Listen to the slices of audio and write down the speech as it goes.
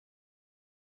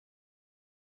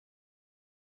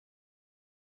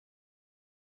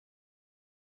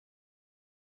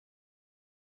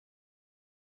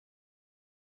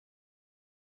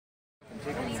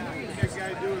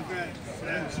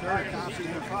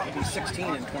Maybe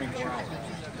 16 in 24 hours.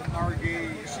 Oh,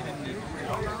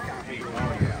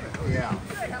 yeah.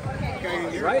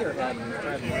 Yeah. Ryder had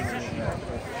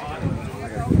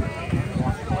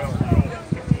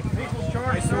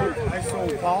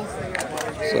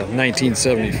It's a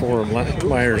 1974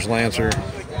 Meyers Lancer.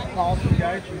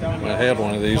 I had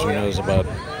one of these when I was about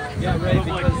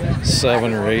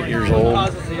 7 or 8 years old.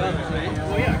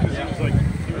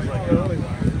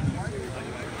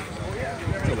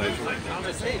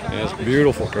 Yeah, it's a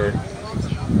beautiful kart.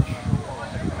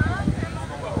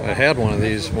 I had one of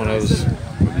these when I was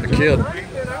a kid.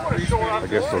 I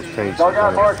guess those tanks.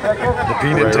 The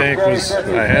peanut tank was,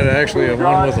 I had actually a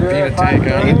one with a peanut tank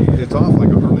on it. It's off like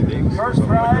a Harley Davidson or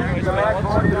something like that.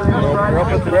 We're up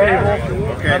at the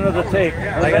table, under the tape.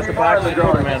 I got the box of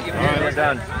door, man. All right, we're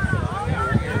done.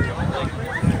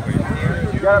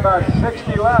 You got about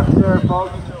 60 left there,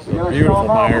 folks. Beautiful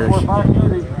Meyers.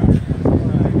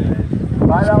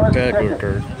 Spectacular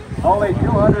kart. Only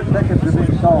 200 tickets are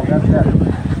being sold, that's it.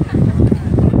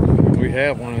 We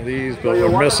have one of these, but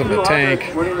we're missing the tank.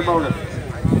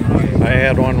 I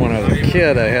had one when I was a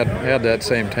kid. I had that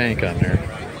same tank on there.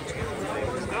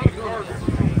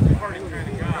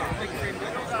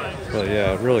 But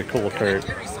yeah, really cool kart.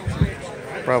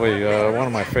 Probably one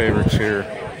of my favorites here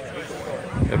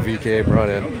that VK brought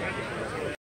in.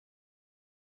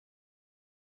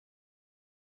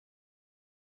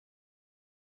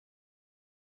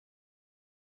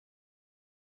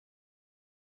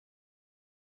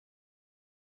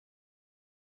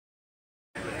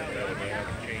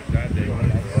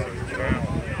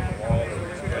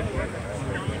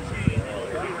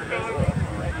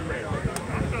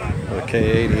 The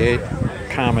K88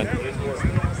 Comet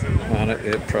on it,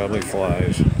 it probably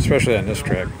flies, especially on this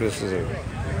track. This is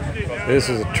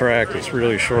a track that's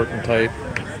really short and tight.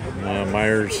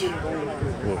 Meyers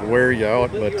will wear you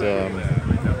out, but it's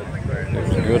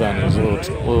good on these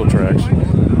little tracks.